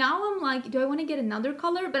 and now I'm like, do I want to get another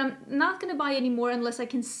color? But I'm not gonna buy any more unless I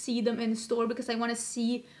can see them in store, because I want to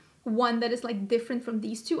see one that is like different from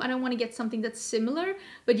these two. I don't want to get something that's similar.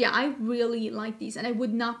 But yeah, I really like these, and I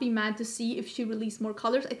would not be mad to see if she released more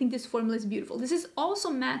colors. I think this formula is beautiful. This is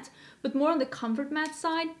also matte, but more on the comfort matte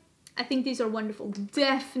side. I think these are wonderful.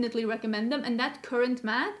 Definitely recommend them. And that Currant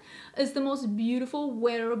Matte is the most beautiful,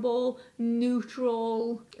 wearable,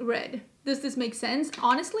 neutral red. Does this make sense?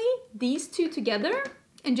 Honestly, these two together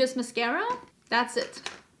and just mascara, that's it.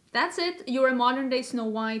 That's it. You're a modern day Snow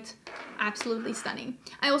White. Absolutely stunning.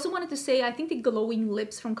 I also wanted to say, I think the Glowing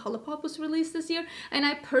Lips from ColourPop was released this year, and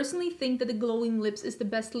I personally think that the Glowing Lips is the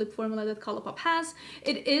best lip formula that ColourPop has.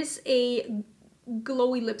 It is a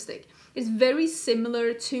glowy lipstick. It's very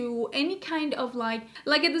similar to any kind of like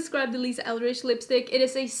I described the Lisa Eldridge lipstick. It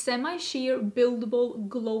is a semi-sheer, buildable,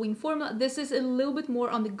 glowing formula. This is a little bit more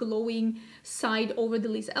on the glowing side over the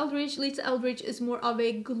Lisa Eldridge. Lisa Eldridge is more of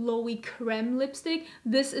a glowy creme lipstick.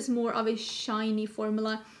 This is more of a shiny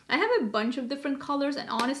formula. I have a bunch of different colors, and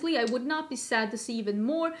honestly, I would not be sad to see even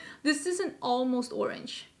more. This is an almost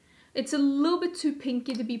orange. It's a little bit too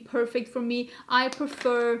pinky to be perfect for me. I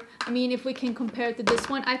prefer, I mean, if we can compare it to this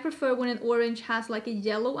one, I prefer when an orange has like a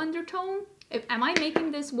yellow undertone. Am I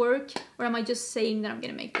making this work, or am I just saying that I'm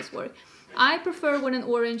gonna make this work? I prefer when an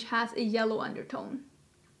orange has a yellow undertone.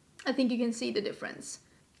 I think you can see the difference.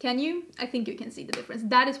 Can you? I think you can see the difference.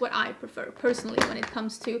 That is what I prefer personally when it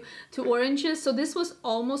comes to oranges. So this was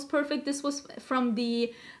almost perfect. This was from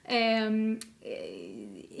the In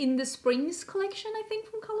the Springs collection, I think,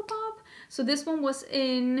 from ColourPop. So this one was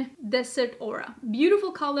in Desert Aura.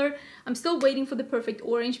 Beautiful color. I'm still waiting for the perfect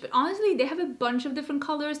orange, but honestly, they have a bunch of different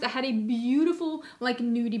colors. They had a beautiful like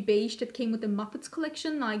nudie beige that came with the Muppets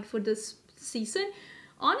collection, like for this season.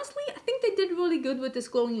 Honestly, I think they did really good with this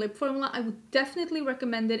glowing lip formula. I would definitely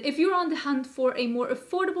recommend it. If you're on the hunt for a more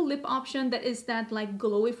affordable lip option that is that like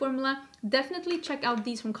glowy formula, definitely check out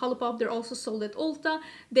these from ColourPop. They're also sold at Ulta.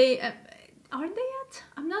 They, are they at?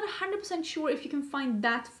 I'm not 100% sure if you can find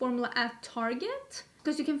that formula at Target,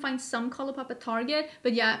 because you can find some ColourPop at Target,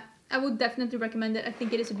 but yeah, I would definitely recommend it. I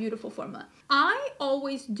think it is a beautiful formula. I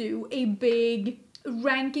always do a big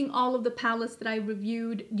ranking all of the palettes that I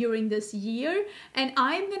reviewed during this year, and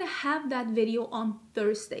I'm gonna have that video on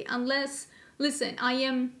Thursday, unless, listen, I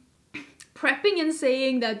am prepping and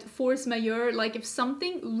saying that force majeure, like if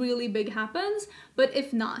something really big happens, but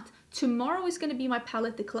if not, tomorrow is gonna be my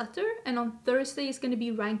palette declutter, and on Thursday is gonna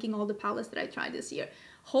be ranking all the palettes that I tried this year.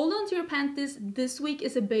 Hold on to your panties, this week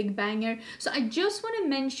is a big banger. So I just want to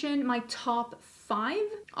mention my top 5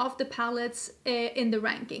 of the palettes in the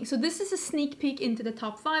ranking. So this is a sneak peek into the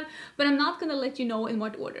top 5, but I'm not gonna let you know in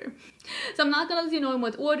what order. So I'm not gonna let you know in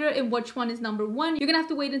what order and which one is number 1. You're gonna have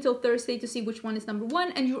to wait until Thursday to see which one is number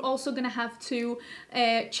 1, and you're also gonna have to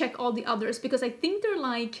check all the others, because I think they're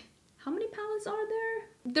like, how many palettes are there?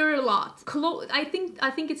 There are a lot. I think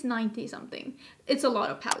it's 90 something. It's a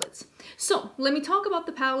lot of palettes. So let me talk about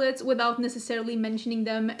the palettes without necessarily mentioning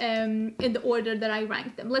them in the order that I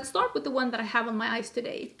ranked them. Let's start with the one that I have on my eyes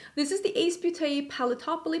today. This is the Ace Beauty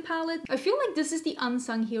Paletopoly palette. I feel like this is the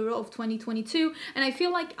unsung hero of 2022, and I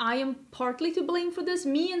feel like I am partly to blame for this.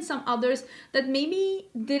 Me and some others that maybe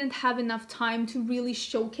didn't have enough time to really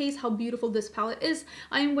showcase how beautiful this palette is.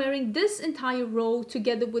 I am wearing this entire row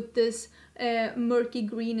together with this murky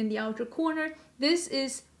green in the outer corner. This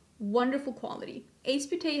is wonderful quality. Ace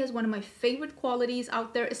Beauty has one of my favorite qualities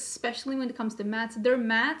out there, especially when it comes to mattes. Their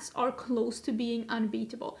mattes are close to being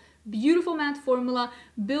unbeatable. Beautiful matte formula,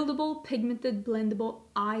 buildable, pigmented, blendable.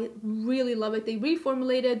 I really love it. They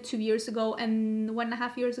reformulated 2 years ago and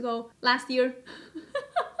 1.5 years ago, last year.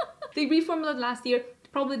 They reformulated last year.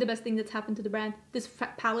 Probably the best thing that's happened to the brand. This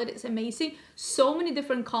palette is amazing. So many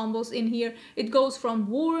different combos in here. It goes from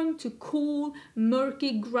warm to cool,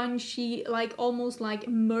 murky, grungy, like almost like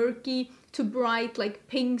murky, to bright like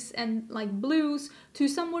pinks and like blues, to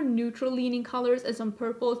some more neutral leaning colors and some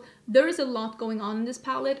purples. There is a lot going on in this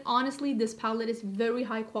palette. Honestly, this palette is very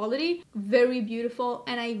high quality, very beautiful,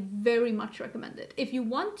 and I very much recommend it. If you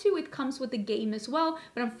want to, it comes with the game as well,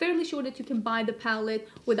 but I'm fairly sure that you can buy the palette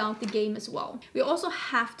without the game as well. We also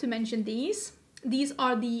have to mention these. These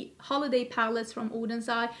are the holiday palettes from Oden's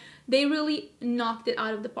Eye. They really knocked it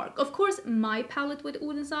out of the park. Of course, my palette with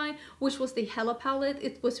Oden's Eye, which was the Hella palette,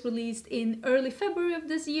 it was released in early February of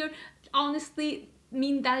this year. Honestly, I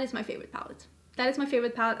mean, that is my favorite palette. That is my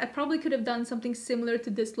favorite palette. I probably could have done something similar to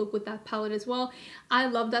this look with that palette as well. I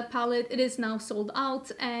love that palette. It is now sold out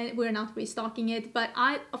and we're not restocking it, but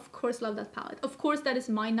I, of course, love that palette. Of course, that is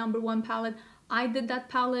my #1 palette. I did that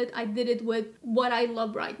palette. I did it with what I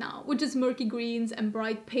love right now, which is murky greens and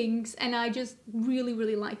bright pinks, and I just really,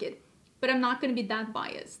 really like it. But I'm not going to be that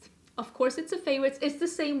biased. Of course, it's a favorite. It's the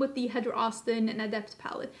same with the Heather Austin and Adept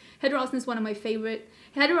palette. Heather Austin is one of my favorite.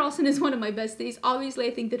 Heather Austin is one of my besties. Obviously,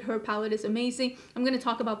 I think that her palette is amazing. I'm going to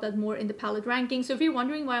talk about that more in the palette ranking. So if you're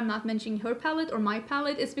wondering why I'm not mentioning her palette or my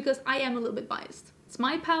palette, it's because I am a little bit biased. It's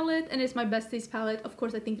my palette and it's my bestie's palette. Of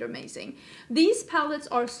course, I think they're amazing. These palettes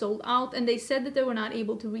are sold out and they said that they were not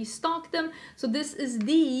able to restock them. So this is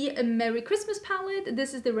the Merry Christmas palette.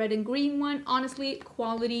 This is the red and green one. Honestly,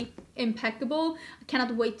 quality impeccable. I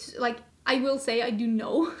cannot wait to, like, I will say I do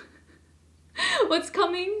know what's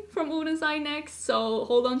coming from Oden's eye next, so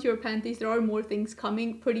hold on to your panties. There are more things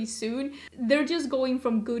coming pretty soon. They're just going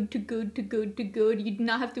from good to good to good to good. You do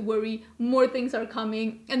not have to worry, more things are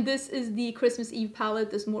coming. And this is the Christmas Eve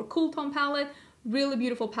palette, this more cool tone palette. Really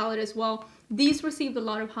beautiful palette as well. These received a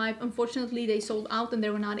lot of hype. Unfortunately, they sold out and they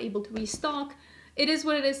were not able to restock. It is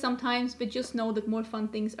what it is sometimes, but just know that more fun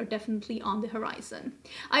things are definitely on the horizon.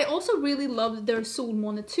 I also really loved their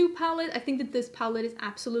Solmåne 2 palette. I think that this palette is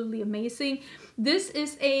absolutely amazing. This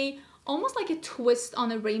is almost like a twist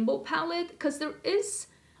on a rainbow palette, because there is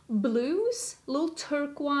blues, little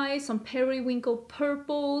turquoise, some periwinkle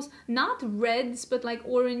purples, not reds, but like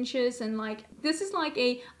oranges, and like this is like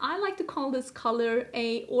I like to call this color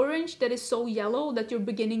a orange that is so yellow that you're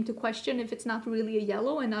beginning to question if it's not really a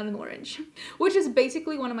yellow and not an orange, which is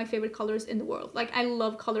basically one of my favorite colors in the world. Like, I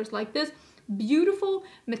love colors like this. Beautiful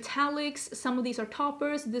metallics. Some of these are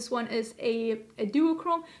toppers. This one is a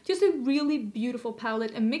duochrome. Just a really beautiful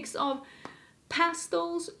palette, a mix of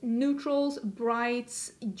pastels, neutrals,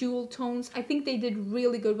 brights, jewel tones. I think they did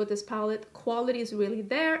really good with this palette. Quality is really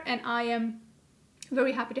there, and I am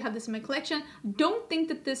very happy to have this in my collection. Don't think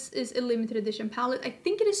that this is a limited edition palette. I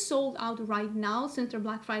think it is sold out right now since their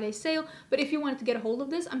Black Friday sale, but if you wanted to get a hold of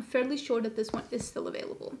this, I'm fairly sure that this one is still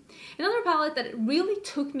available. Another palette that really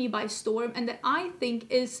took me by storm and that I think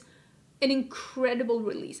is an incredible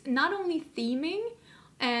release. Not only theming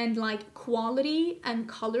and like quality and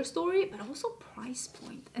color story, but also price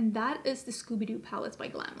point, and that is the Scooby-Doo palettes by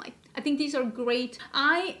Glamlight. I think these are great.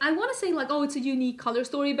 I want to say like, oh, it's a unique color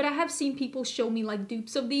story, but I have seen people show me like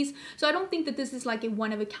dupes of these, so I don't think that this is like a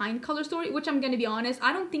one-of-a-kind color story, which I'm gonna be honest,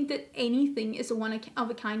 I don't think that anything is a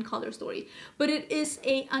one-of-a-kind color story, but it is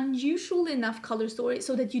a unusual enough color story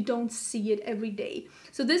so that you don't see it every day.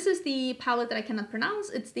 So this is the palette that I cannot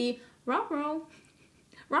pronounce. It's the Rock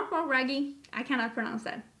Raggy. I cannot pronounce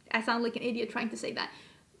that. I sound like an idiot trying to say that.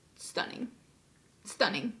 Stunning.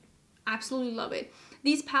 Stunning. Absolutely love it.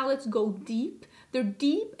 These palettes go deep. They're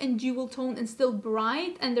deep and jewel tone and still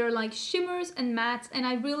bright, and they're like shimmers and mattes, and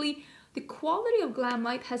the quality of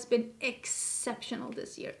Glamlight has been exceptional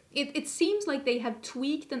this year. It seems like they have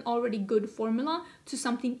tweaked an already good formula to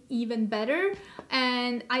something even better.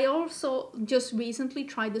 And I also just recently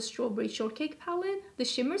tried the Strawberry Shortcake palette. The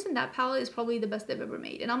shimmers in that palette is probably the best they've ever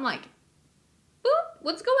made. And I'm like, boop,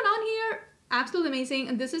 what's going on here? Absolutely amazing.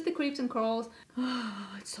 And this is the Creeps and Crawls.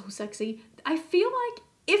 Oh, it's so sexy. I feel like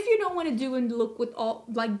if you don't want to do and look with all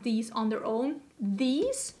like these on their own,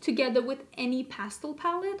 these together with any pastel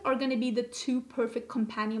palette are going to be the two perfect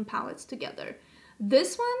companion palettes together.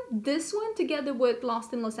 This one together with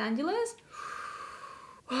Lost in Los Angeles.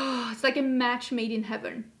 Oh, it's like a match made in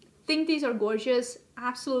heaven. I think these are gorgeous,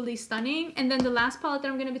 absolutely stunning. And then the last palette that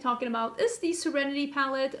I'm going to be talking about is the Serenity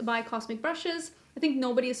palette by Cosmic Brushes. I think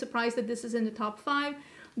nobody is surprised that this is in the top 5.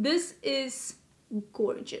 This is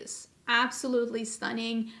gorgeous. Absolutely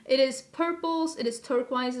stunning. It is purples, it is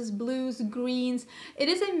turquoises, blues, greens. It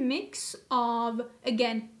is a mix of,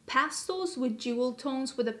 again, pastels with jewel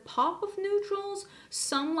tones with a pop of neutrals,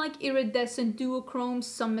 some like iridescent duochromes,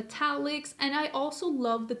 some metallics, and I also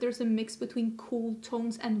love that there's a mix between cool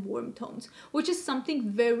tones and warm tones, which is something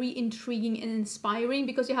very intriguing and inspiring,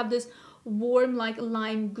 because you have this warm like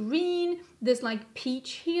lime green, this like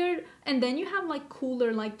peach here, and then you have like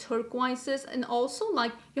cooler like turquoises, and also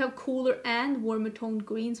like you have cooler and warmer toned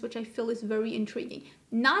greens, which I feel is very intriguing.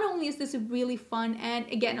 Not only is this really fun, and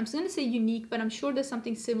again, I'm just gonna say unique, but I'm sure there's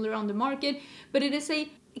something similar on the market, but it is a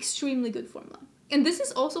extremely good formula. And this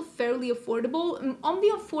is also fairly affordable, on the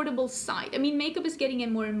affordable side. I mean, makeup is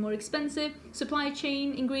getting more and more expensive, supply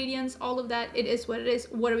chain, ingredients, all of that, it is what it is.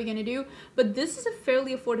 What are we gonna do? But this is a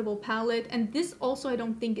fairly affordable palette, and this also I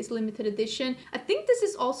don't think is limited edition. I think this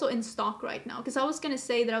is also in stock right now, because I was gonna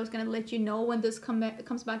say that I was gonna let you know when this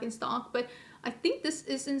comes back in stock, but I think this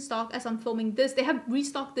is in stock as I'm filming this. They have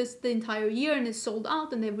restocked this the entire year and it's sold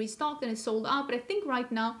out, and they've restocked and it's sold out, but I think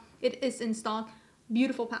right now it is in stock.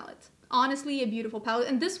 Beautiful palette. Honestly, a beautiful palette.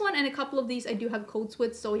 And this one and a couple of these I do have codes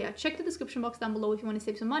with, so yeah, check the description box down below if you want to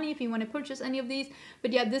save some money, if you want to purchase any of these.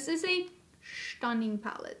 But yeah, this is a stunning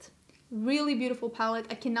palette. Really beautiful palette.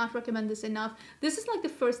 I cannot recommend this enough. This is like the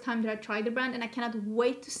first time that I tried the brand, and I cannot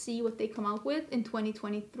wait to see what they come out with in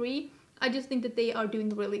 2023. I just think that they are doing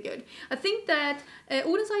really good. I think that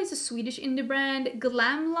Oden is a Swedish indie brand.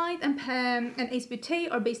 Glamlight and Ace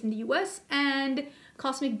Beauté are based in the US, and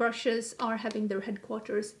Cosmic Brushes are having their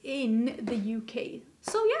headquarters in the UK.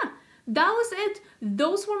 So yeah, that was it.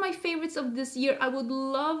 Those were my favorites of this year. I would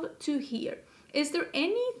love to hear. Is there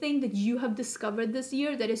anything that you have discovered this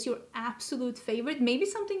year that is your absolute favorite? Maybe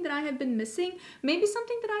something that I have been missing, maybe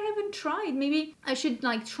something that I haven't tried. Maybe I should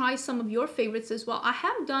like try some of your favorites as well. I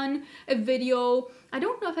have done a video, I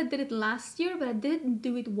don't know if I did it last year, but I did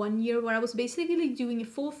do it one year, where I was basically doing a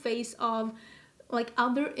full face of like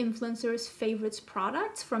other influencers' favorites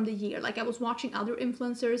products from the year. Like I was watching other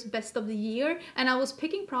influencers' best of the year, and I was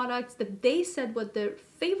picking products that they said were their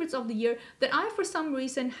favorites of the year that I for some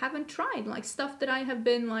reason haven't tried, like stuff that I have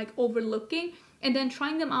been like overlooking, and then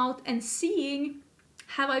trying them out and seeing,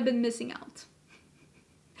 have I been missing out?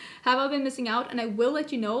 Have I been missing out? And I will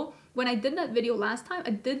let you know. When I did that video last time,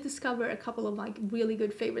 I did discover a couple of like really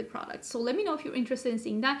good favorite products. So let me know if you're interested in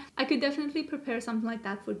seeing that. I could definitely prepare something like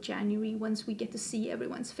that for January once we get to see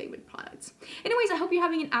everyone's favorite products. Anyways, I hope you're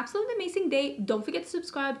having an absolutely amazing day. Don't forget to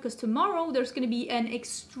subscribe, because tomorrow there's going to be an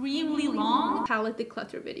extremely long palette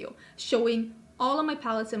declutter video showing all of my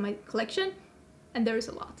palettes in my collection, and there is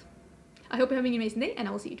a lot. I hope you're having an amazing day, and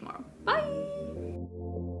I will see you tomorrow. Bye!